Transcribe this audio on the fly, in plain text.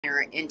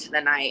into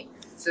the night.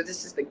 So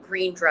this is the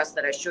green dress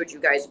that I showed you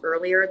guys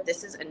earlier.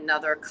 This is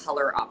another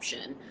color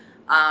option.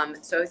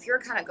 So if you're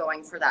kind of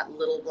going for that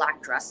little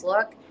black dress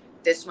look,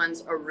 this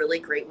one's a really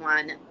great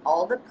one.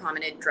 All the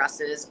Promenade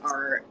dresses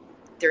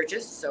they're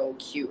just so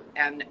cute.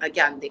 And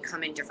again, they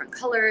come in different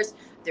colors.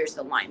 There's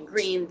the lime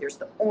green, there's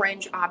the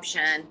orange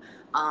option.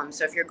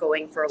 So if you're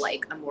going for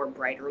like a more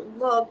brighter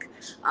look,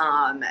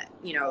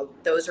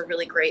 those are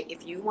really great.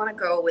 If you want to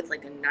go with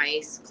like a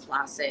nice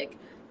classic,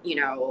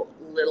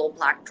 little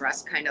black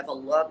dress kind of a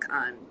look,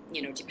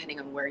 depending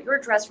on where your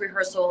dress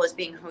rehearsal is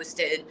being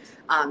hosted.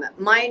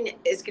 Mine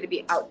is going to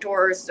be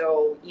outdoors,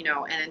 so,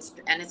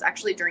 and it's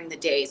actually during the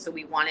day. So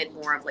we wanted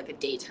more of like a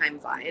daytime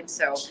vibe.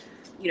 So,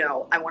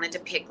 I wanted to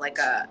pick like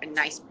a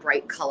nice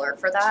bright color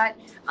for that.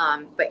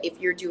 But if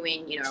you're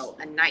doing,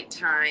 a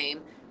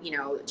nighttime,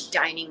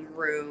 dining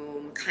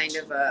room kind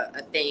of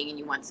a thing, and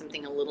you want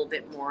something a little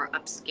bit more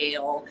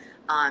upscale,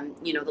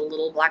 the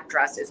little black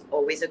dress is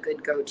always a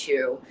good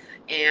go-to.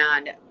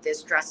 And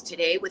this dress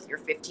today with your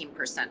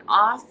 15%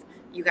 off,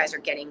 you guys are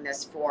getting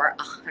this for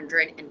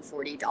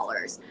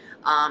 $140.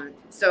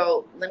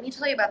 So let me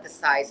tell you about the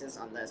sizes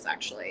on this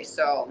actually.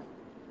 So,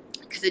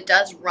 because it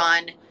does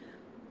run,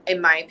 in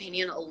my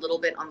opinion, a little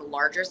bit on the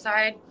larger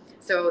side.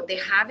 So they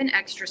have an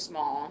extra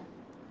small.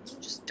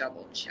 Just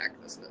double check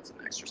this. That's an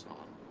extra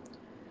small.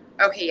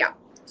 Okay, yeah.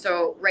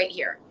 So right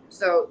here.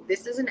 So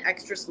this is an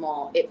extra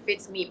small. It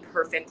fits me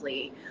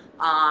perfectly.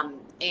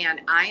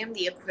 And I am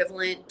the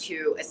equivalent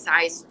to a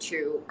size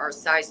 2 or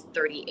size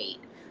 38.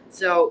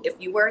 So if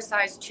you wear a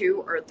size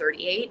 2 or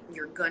 38,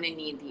 you're going to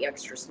need the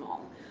extra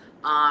small.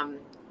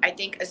 I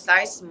think a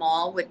size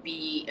small would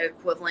be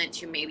equivalent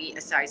to maybe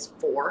a size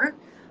 4.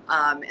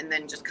 And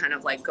then just kind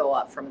of like go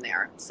up from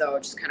there. So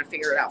just kind of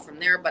figure it out from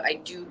there. But I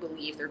do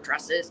believe their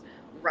dresses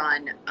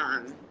run,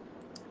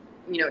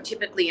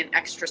 typically an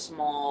extra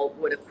small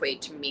would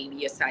equate to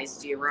maybe a size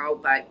 0.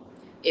 But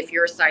if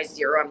you're a size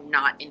 0, I'm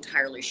not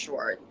entirely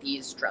sure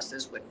these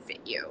dresses would fit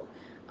you.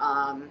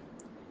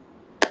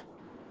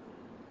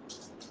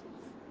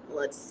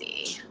 Let's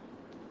see.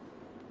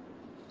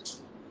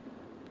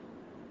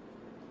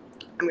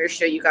 I'm going to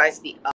show you guys the